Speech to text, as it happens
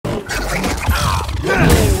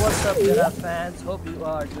Gerrera fans, hope you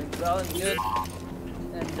are doing well and good.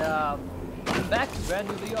 And welcome back to brand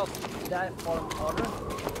new video of Jedi Fallen Order.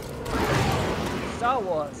 Star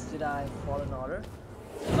Wars Jedi Fallen Order.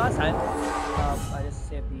 Last time, I just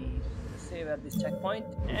save at this checkpoint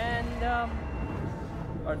and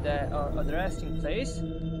or the resting place,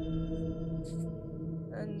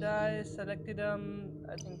 and I selected I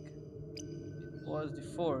think it was the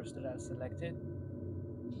Force that I selected,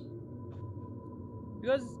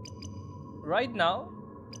 because right now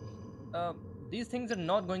these things are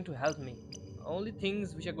not going to help me. Only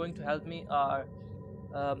things which are going to help me are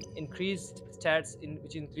increased stats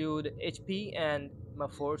which include HP and my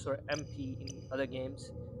force or MP in other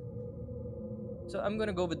games. So I'm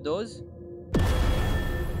gonna go with those. Oh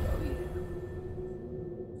yeah.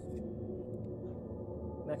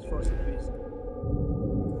 Max force increase.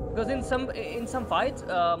 Because in some fights,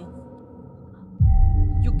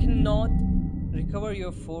 you cannot recover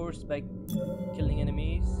your force by killing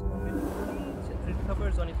enemies. It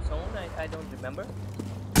recovers on its own. I don't remember.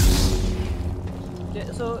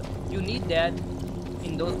 So you need that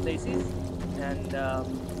in those places, and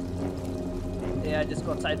yeah, I just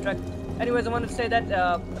got sidetracked. Anyways, I wanted to say that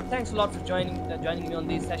thanks a lot for joining me on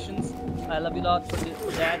these sessions. I love you a lot for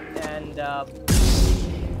that, and I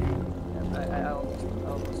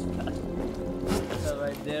almost fell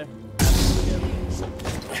right there.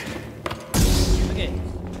 Okay,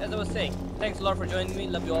 as I was saying, thanks a lot for joining me.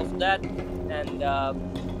 Love you all for that, and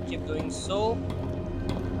keep doing so.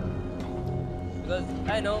 Because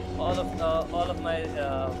I know all of my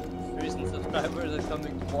recent subscribers are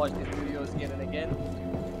coming to watch these videos again and again.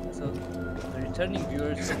 So the returning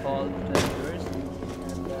viewers, so-called returning viewers,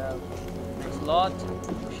 and thanks a lot.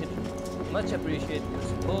 Much appreciate your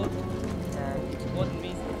support and supporting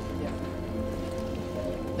me. Yeah,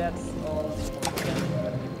 that's all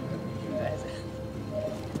you guys.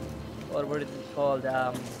 Or what is it called?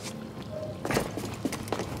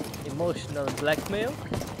 Emotional blackmail.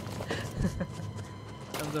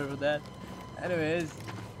 I'm sorry for that. Anyways,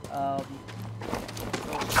 the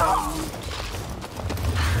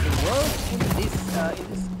world in this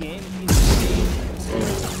game is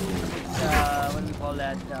what do we call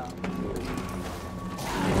that?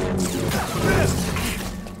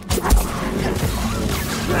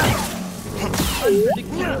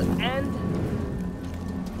 Unpredictable, and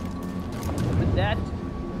with that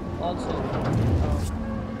also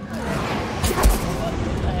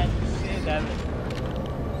I had to say that.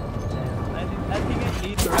 I think I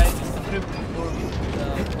need to write the script before we do the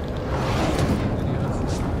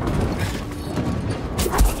videos.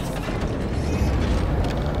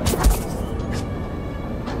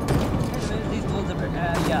 Anyways, these tools are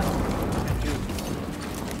yeah.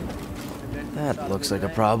 That looks like a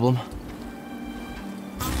problem.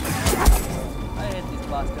 I hate these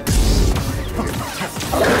bastards.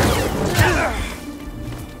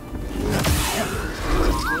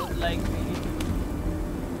 Don't like me.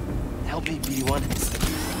 Help me, B1.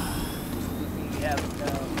 We have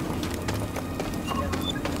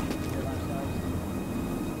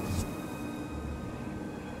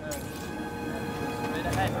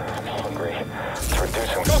Hungry. It's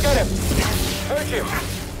reducing. Go get him! Hurt you!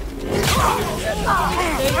 I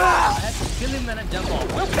had to kill him and I jump off.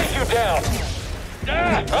 We'll take you down!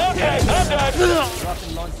 Okay, I'm done!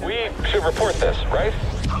 Rocket launcher. We should report this, right?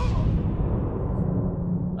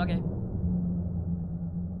 Okay.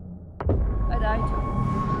 I died.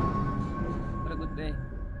 What a good way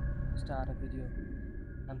to start a video.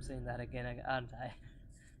 I'm saying that again, aren't I?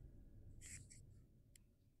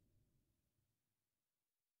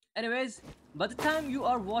 Anyways, by the time you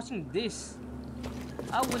are watching this,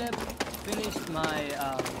 I would have finished my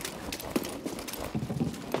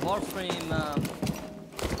Warframe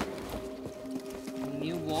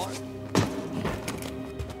New War.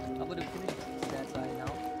 I would have finished that by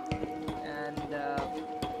now, and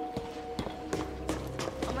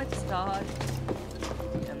I might start.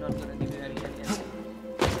 I'm not gonna give you any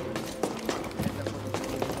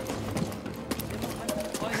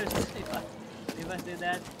spoilers if I say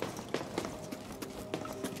that.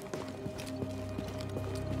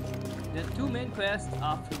 There are two main quests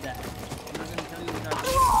after that. I'm not gonna tell you what are.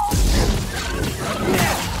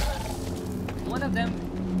 One of them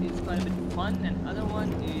is quite a bit fun, and other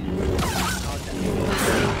one is not that.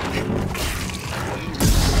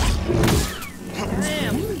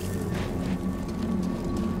 Damn!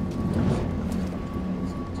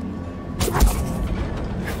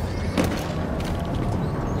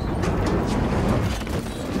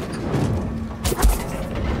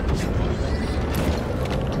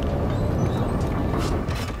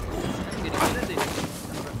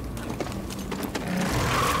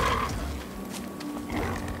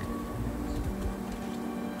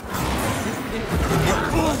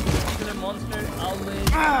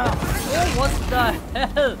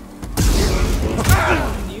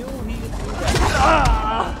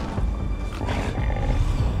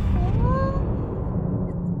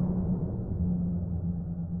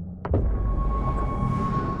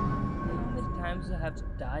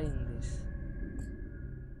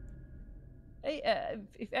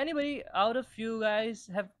 if anybody out of you guys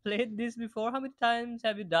have played this before, how many times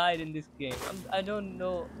have you died in this game? I don't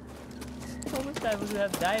know how much time would you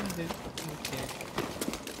have died in this game.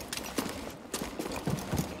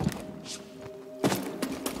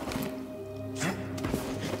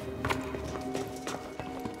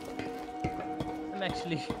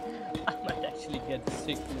 I might actually get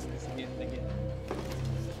sick with this game again.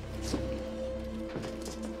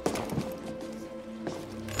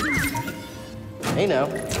 Hey now.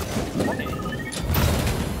 Okay.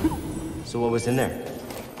 So what was in there?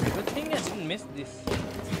 Good thing I didn't miss this.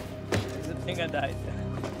 Good thing I died.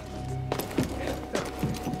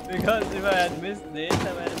 Because if I had missed this,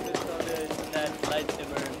 I might have missed all that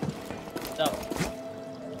lightsaber stuff.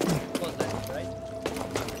 What was that, right?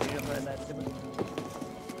 Remember that lightsaber?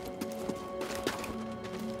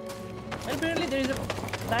 And apparently there is a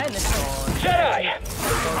planet on Jedi!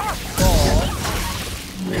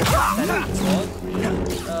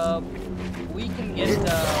 we can get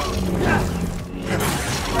our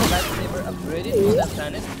lightsaber upgraded on that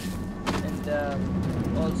planet, and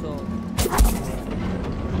also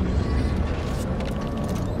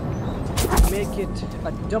make it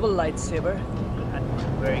a double lightsaber. That's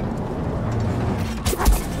very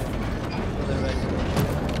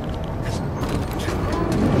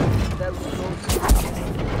that was close.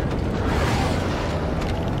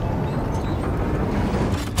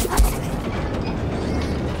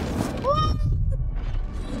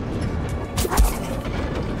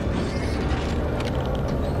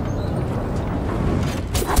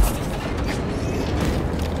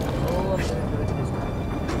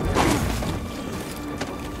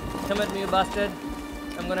 Come at me, you bastard.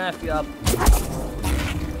 I'm gonna F you up.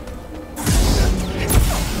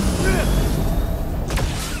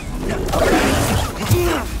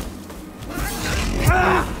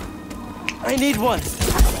 I need one.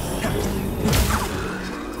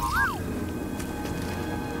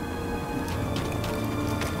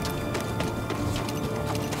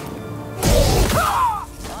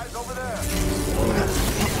 Eyes over there.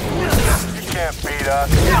 You can't beat us.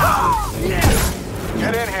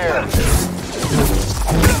 Get in here.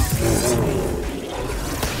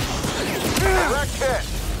 Direct hit.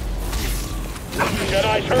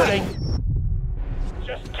 Jedi's hurting.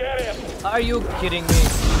 Just get him. Are you kidding me?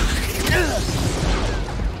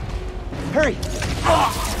 Hurry!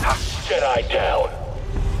 Jedi down.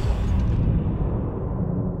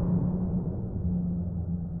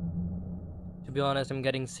 To be honest, I'm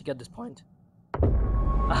getting sick at this point.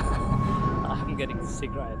 I'm getting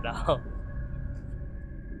sick right now.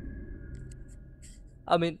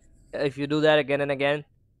 I mean, if you do that again and again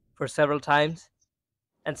for several times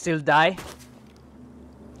and still die,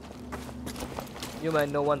 you might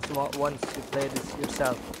know once you play this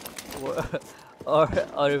yourself, or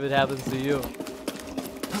if it happens to you.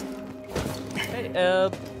 Hey,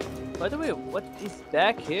 by the way, what is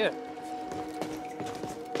back here?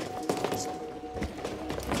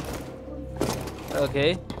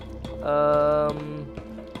 Okay,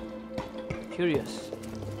 curious.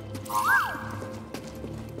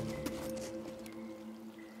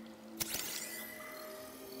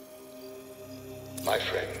 My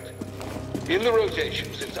friend, in the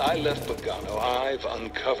rotation since I left Pagano, I've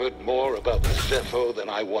uncovered more about the Zepho than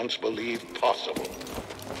I once believed possible.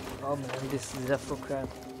 Oh man, this Zepho crap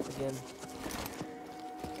again.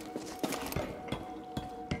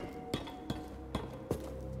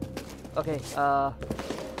 Okay,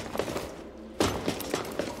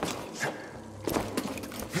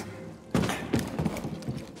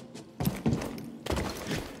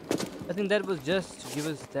 I think that was just to give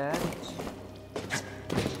us that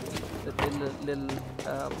little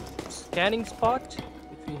scanning spot,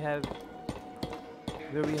 which we have,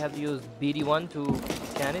 where we have used BD1 to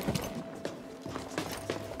scan it.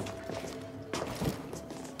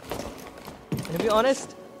 And to be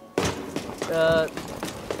honest,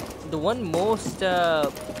 the one most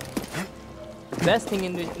best thing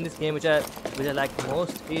in this game, which I like the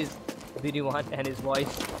most, is BD1 and his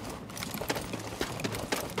voice.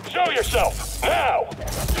 Show yourself now.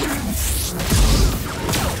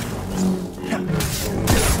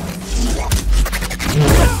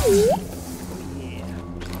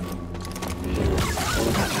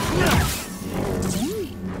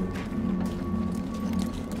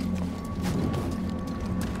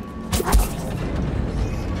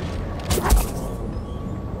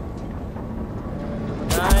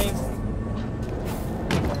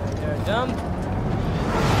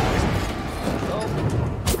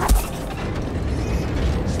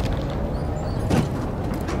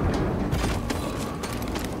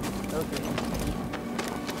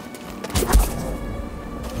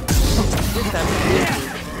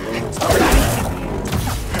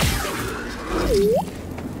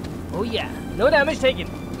 No damage taken.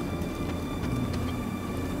 And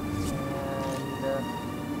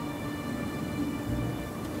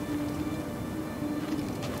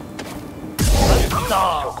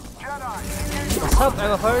what's up,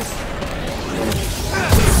 Emma first?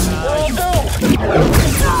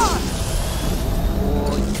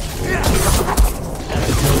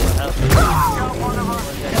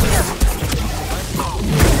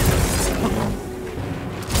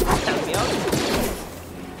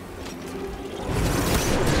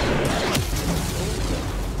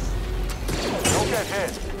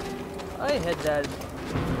 I had that.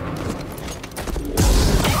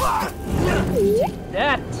 Take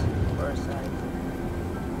that for a second.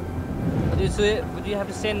 What do you have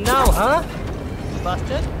to say now, huh?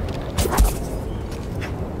 Bastard?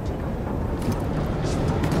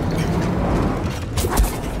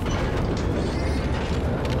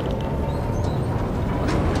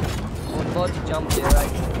 I'm about to jump there,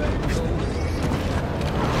 right?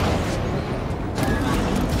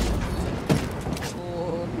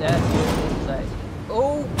 Oh, that's your side.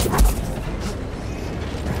 Oh!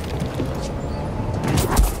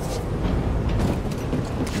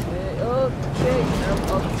 Okay, I'm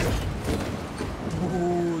up.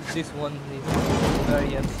 Ooh, this one is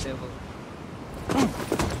very unstable.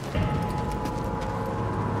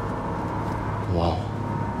 Whoa.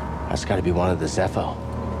 That's gotta be one of the Zepho.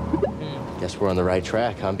 Guess we're on the right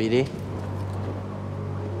track, huh, BD?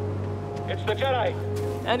 It's the Jedi.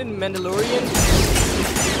 And in Mandalorian,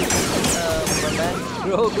 my man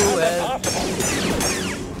Grogu has...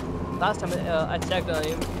 Last time I checked on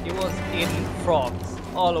him, he was eating frogs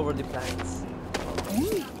all over the planets.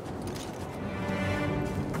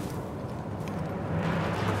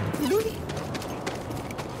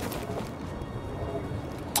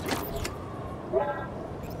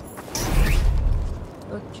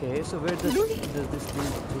 Okay, so where does this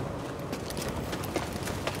lead to?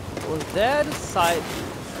 Was that a side?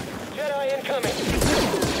 Jedi incoming.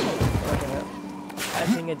 Okay. I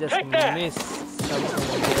think I just missed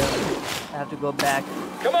something there. I have to go back.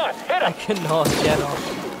 Come on, hit I him. cannot get off.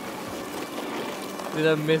 Did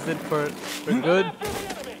I miss it for good?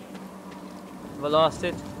 Have I lost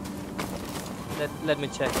it? Let me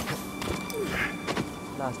check.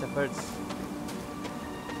 Last efforts.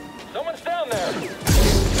 Someone's down there.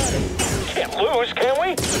 Can't lose, can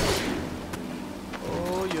we?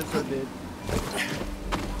 Oh, you so did.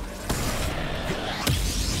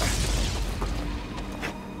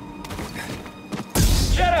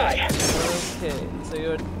 Jedi. Okay, so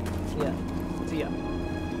you're... Yeah. So yeah.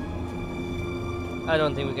 I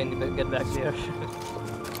don't think we can get back there.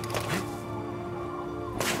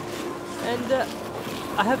 And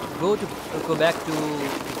I have to go back to the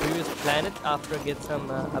previous planet after I get some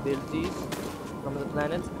abilities from the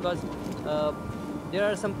planets, because there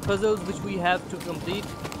are some puzzles which we have to complete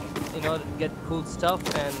in order to get cool stuff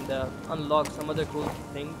and unlock some other cool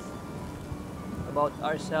things about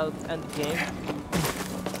ourselves and the game.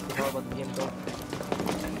 It's all about the game though. Okay.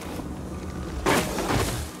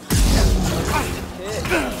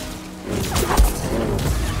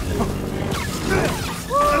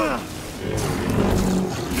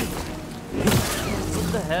 What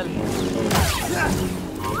the hell?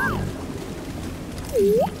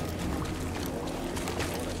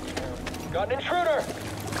 Got an intruder.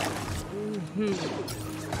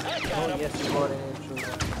 Oh yes, you got an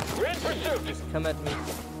intruder. We're in pursuit. Just come at me.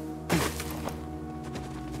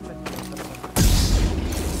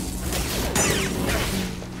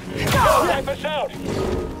 Wipe us out.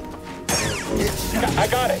 I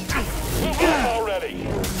got it. Move on already.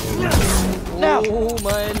 Now. Oh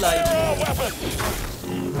my life. Oh, weapons.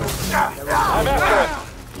 I'm after it.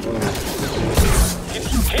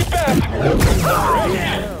 Keep back.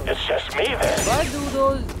 It's just me then. Why do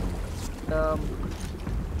those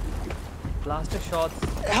blaster shots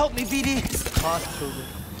Help me, BD. pass through them?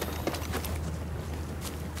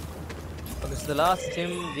 Okay, so the last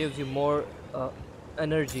gym gives you more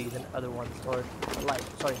energy than other ones, or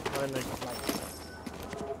life. Sorry, not energy, life.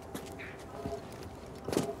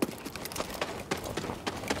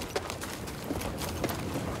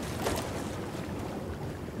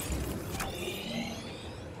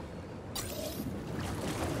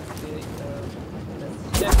 Let's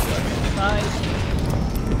check the side.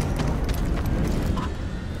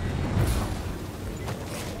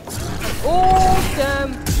 Oh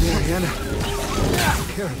damn!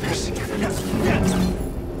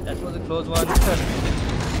 That was a close one.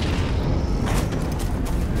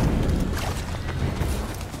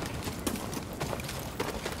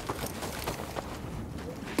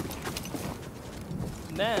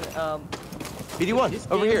 Man, BD1, this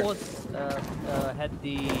over game here. was had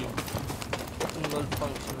the open world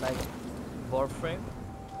function like Warframe.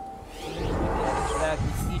 It means we can interact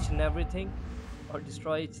with each and everything or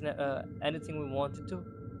destroy anything we wanted to.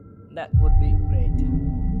 That would be great.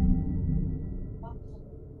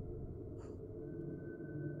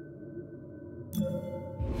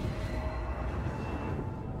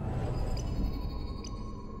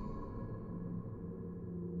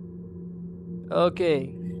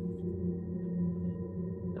 Okay.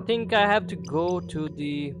 I think I have to go to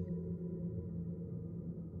the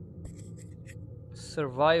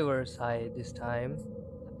Survivor side this time.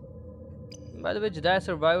 By the way, Jedi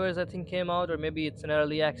Survivors I think came out, or maybe it's an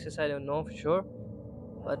early access. I don't know for sure,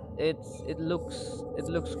 but it looks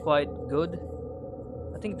quite good.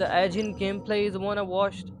 I think the Agin gameplay is the one I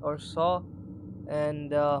watched or saw,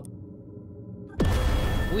 and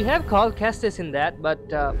we have called Kestis in that, but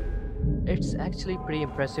it's actually pretty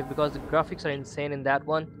impressive because the graphics are insane in that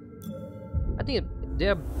one. I think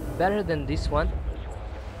they're better than this one,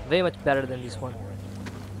 way much better than this one.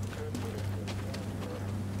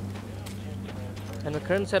 And the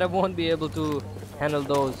current setup won't be able to handle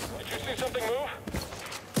those. Did you see something move?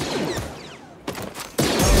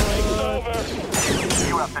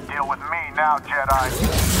 You have to deal with me now, Jedi.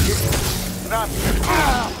 Not.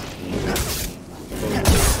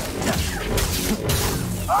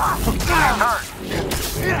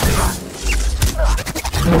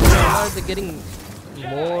 Are they getting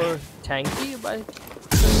more tanky by?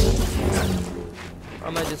 Or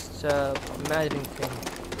am I just imagining things?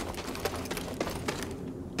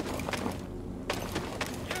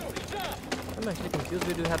 I'm actually confused.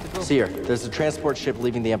 Where do we have to go? Cere, there's a transport ship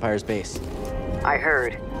leaving the Empire's base. I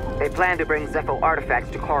heard. They plan to bring Zepho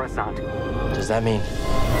artifacts to Coruscant. Does that mean?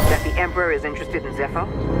 That the Emperor is interested in Zepho?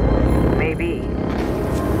 Maybe.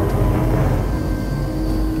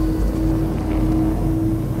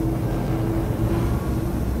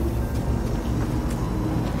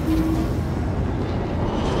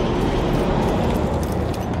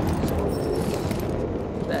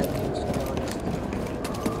 Bad news, to be honest.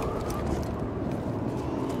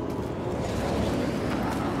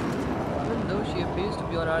 Even though she appears to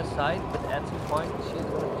be on our side, but at some point she's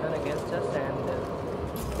going to turn against us, and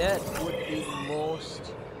that would be the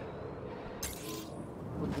most,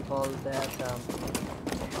 what we call that,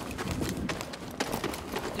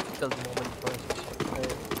 difficult moment for us.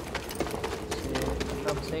 If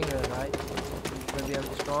I'm saying it right, maybe I'm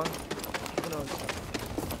just wrong. Who knows?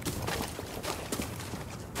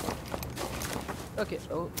 Okay,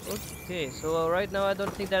 okay, so right now I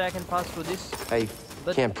don't think that I can pass through this. I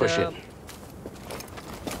But, can't push it.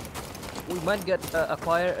 We might get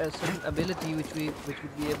acquire a certain ability which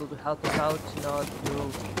would be able to help us out, you know,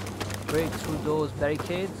 to break through those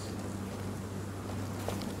barricades.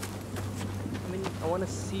 I mean, I want to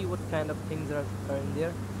see what kind of things are in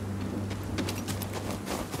there.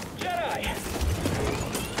 Jedi!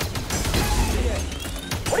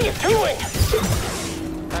 What are you doing?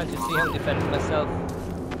 Can't you see I'm defending myself?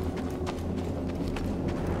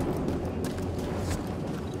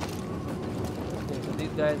 Okay, so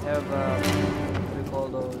these guys have what do we call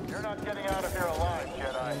those? You're not getting out of here alive,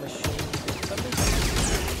 Jedi. Machines.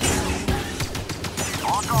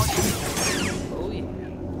 Oh yeah,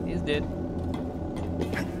 he's dead.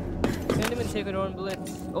 Can't even take her own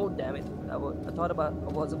bullets. Oh damn it! I thought I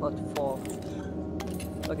was about to fall.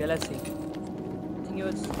 Okay, let's see. I think it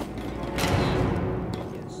was.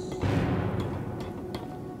 Yes.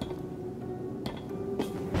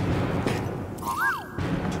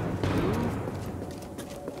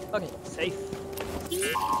 Okay, safe.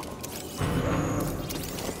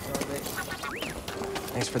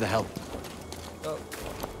 Thanks for the help. Oh,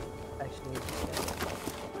 actually,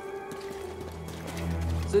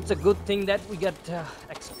 so it's a good thing that we get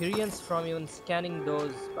experience from even scanning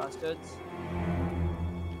those bastards.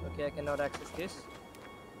 Okay, I cannot access this.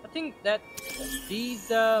 I think that these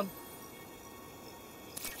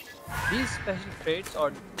special traits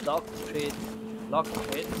or lock traits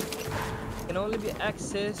can only be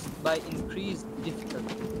accessed by increased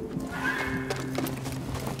difficulty.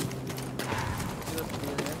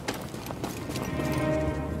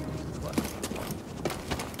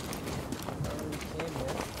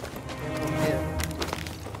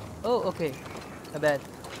 Oh, okay. My bad.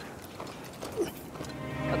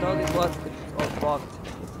 I thought it was all blocked.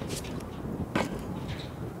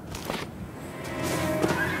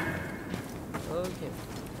 Okay.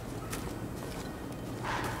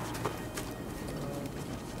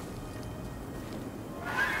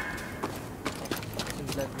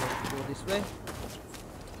 Seems like we'll go this way.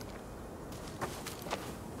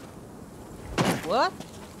 What?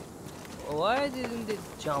 Why didn't it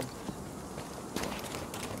jump?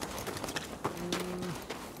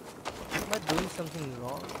 doing something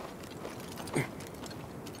wrong?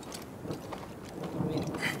 I mean,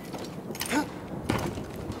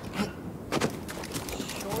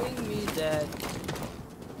 showing me that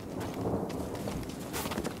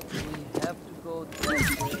we have to go that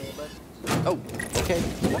way, but Oh, okay.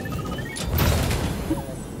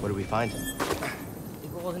 What do we find?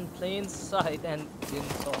 it was in plain sight and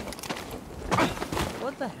didn't saw.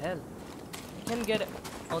 What the hell? I can get it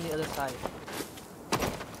on the other side.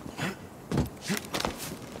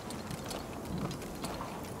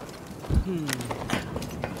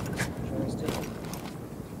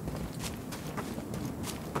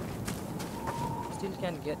 Still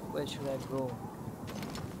can't get. Where should I go?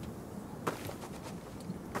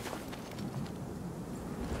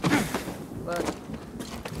 But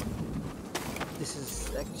this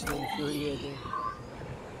is actually infuriating.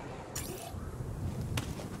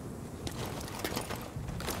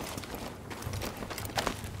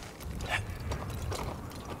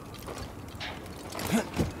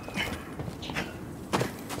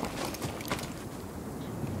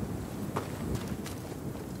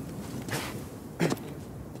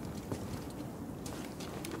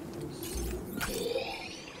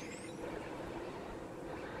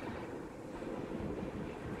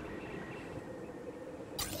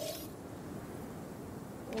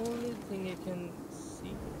 Only thing I can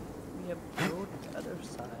see, we have road the other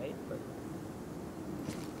side, but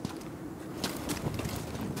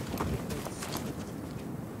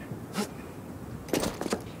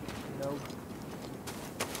no,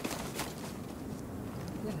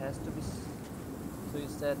 there has to be. So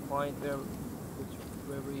it's that point where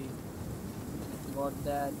we got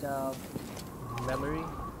that memory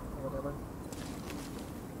or whatever.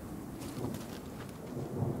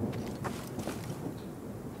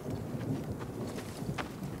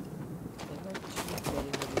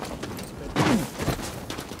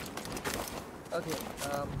 Okay,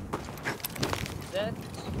 that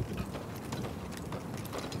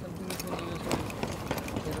something we can use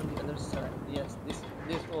to get on the other side. Yes,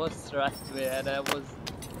 this was the right way, and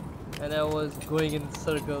I was going in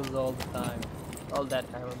circles all the time, all that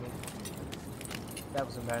time. I mean, that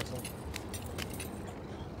was embarrassing.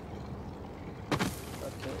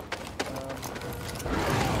 Okay.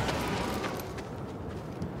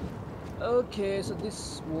 Okay, so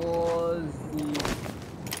this was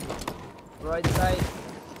the right side.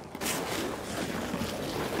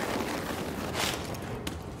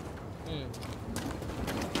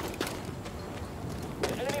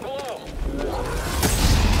 Enemy below.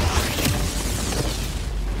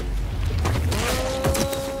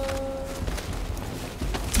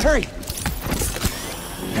 Hurry!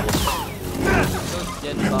 Those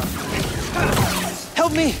dead bodies.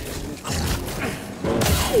 Help me!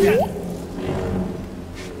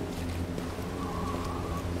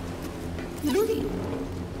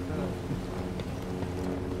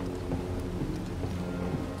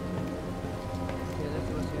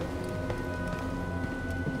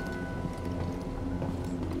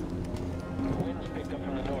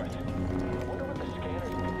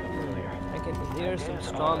 Some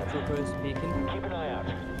stormtroopers speaking. Keep an eye out.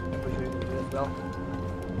 I'm pretty sure you can do as well.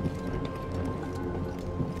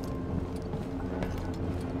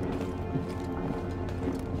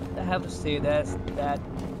 I have to say that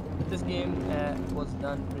this game was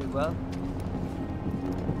done pretty well.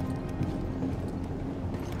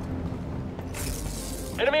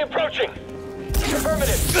 Enemy approaching.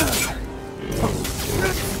 Affirmative.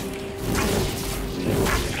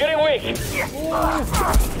 It's getting weak.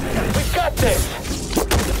 We've got this.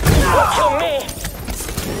 Don't kill me.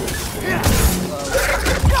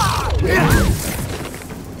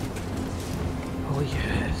 Oh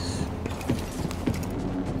yes.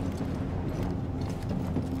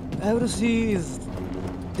 I have to see, is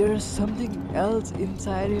there something else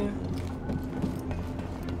inside here?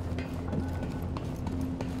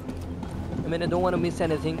 I mean, I don't want to miss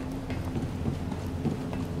anything.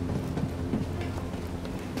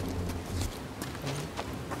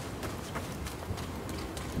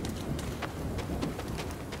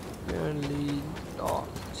 Apparently not.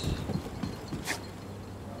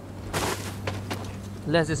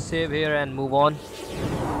 Let's just save here and move on.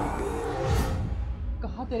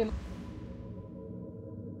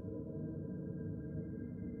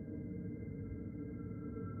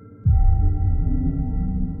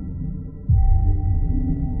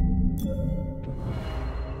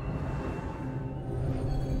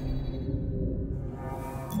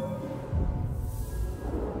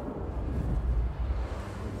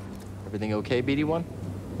 Everything okay, BD1?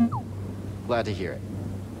 Glad to hear it.